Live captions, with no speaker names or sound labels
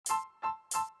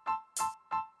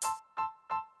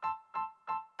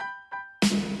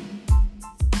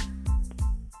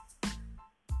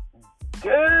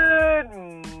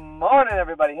morning,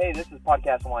 everybody. Hey, this is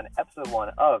Podcast 1, Episode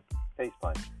 1 of Face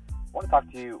Punch. I want to talk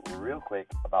to you real quick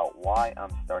about why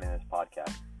I'm starting this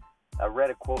podcast. I read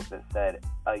a quote that said,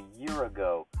 a year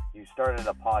ago, you started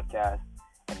a podcast,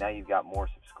 and now you've got more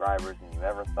subscribers than you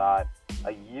ever thought.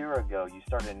 A year ago, you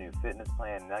started a new fitness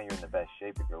plan, and now you're in the best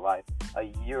shape of your life.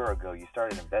 A year ago, you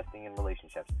started investing in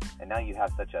relationships, and now you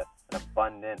have such an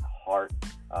abundant heart,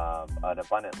 an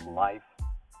abundant life,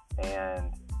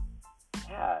 and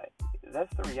yeah,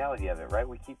 that's the reality of it, right?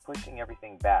 We keep pushing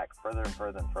everything back further and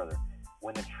further and further.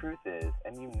 When the truth is,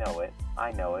 and you know it,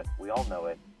 I know it, we all know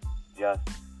it, just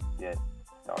get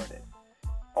started.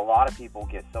 A lot of people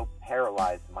get so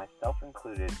paralyzed, myself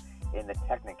included, in the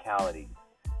technicalities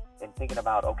and thinking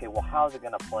about, okay, well, how's it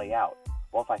going to play out?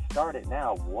 Well, if I start it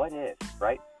now, what if,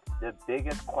 right? The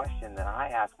biggest question that I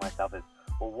ask myself is,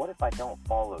 well, what if I don't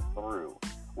follow through?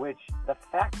 Which, the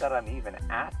fact that I'm even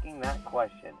asking that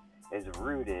question is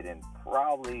rooted in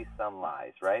probably some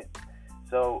lies, right?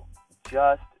 So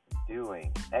just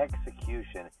doing,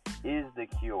 execution is the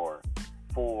cure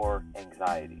for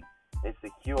anxiety. It's the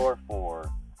cure for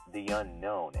the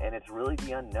unknown, and it's really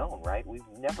the unknown, right? We've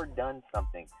never done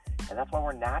something, and that's why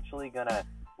we're naturally gonna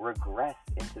regress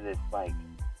into this like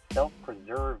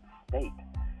self-preserved state.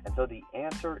 And so the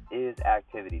answer is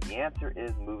activity. The answer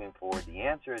is moving forward. The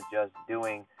answer is just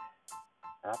doing.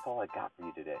 And that's all I got for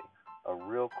you today. A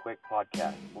real quick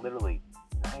podcast, literally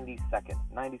 90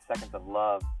 seconds of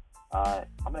love. I'm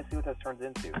going to see what this turns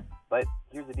into. But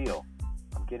here's the deal.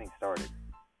 I'm getting started.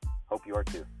 Hope you are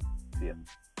too. See ya.